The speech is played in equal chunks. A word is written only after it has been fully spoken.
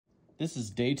This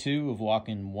is day 2 of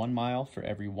walking 1 mile for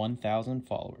every 1,000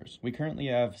 followers. We currently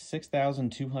have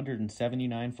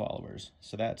 6,279 followers,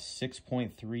 so that's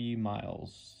 6.3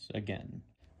 miles again.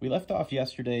 We left off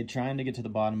yesterday trying to get to the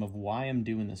bottom of why I'm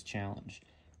doing this challenge.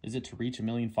 Is it to reach 1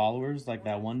 million followers like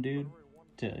that one dude?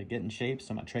 To get in shape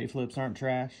so my tray flips aren't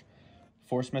trash?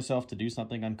 Force myself to do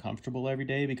something uncomfortable every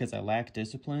day because I lack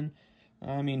discipline?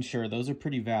 I mean, sure, those are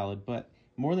pretty valid, but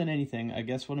more than anything, I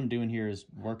guess what I'm doing here is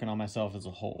working on myself as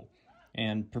a whole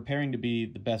and preparing to be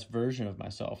the best version of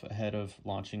myself ahead of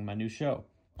launching my new show.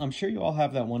 I'm sure you all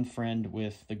have that one friend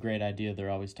with the great idea they're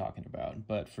always talking about,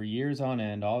 but for years on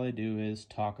end, all they do is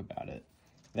talk about it.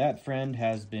 That friend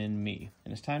has been me,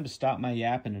 and it's time to stop my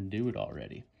yapping and do it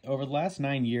already. Over the last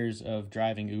 9 years of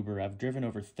driving Uber, I've driven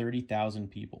over 30,000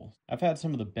 people. I've had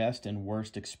some of the best and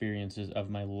worst experiences of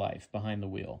my life behind the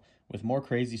wheel, with more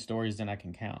crazy stories than I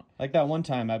can count. Like that one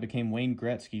time I became Wayne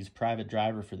Gretzky's private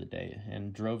driver for the day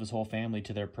and drove his whole family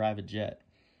to their private jet.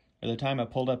 Or the time I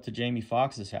pulled up to Jamie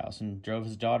Foxx's house and drove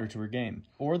his daughter to her game.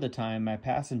 Or the time my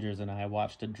passengers and I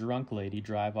watched a drunk lady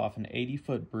drive off an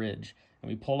 80-foot bridge and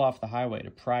we pulled off the highway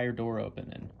to pry her door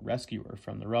open and rescue her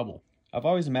from the rubble. I've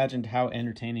always imagined how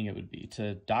entertaining it would be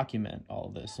to document all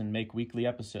of this and make weekly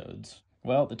episodes.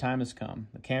 Well, the time has come.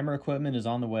 The camera equipment is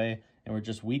on the way, and we're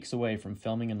just weeks away from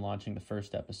filming and launching the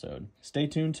first episode. Stay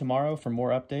tuned tomorrow for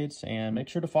more updates, and make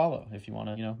sure to follow if you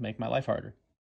want to, make my life harder.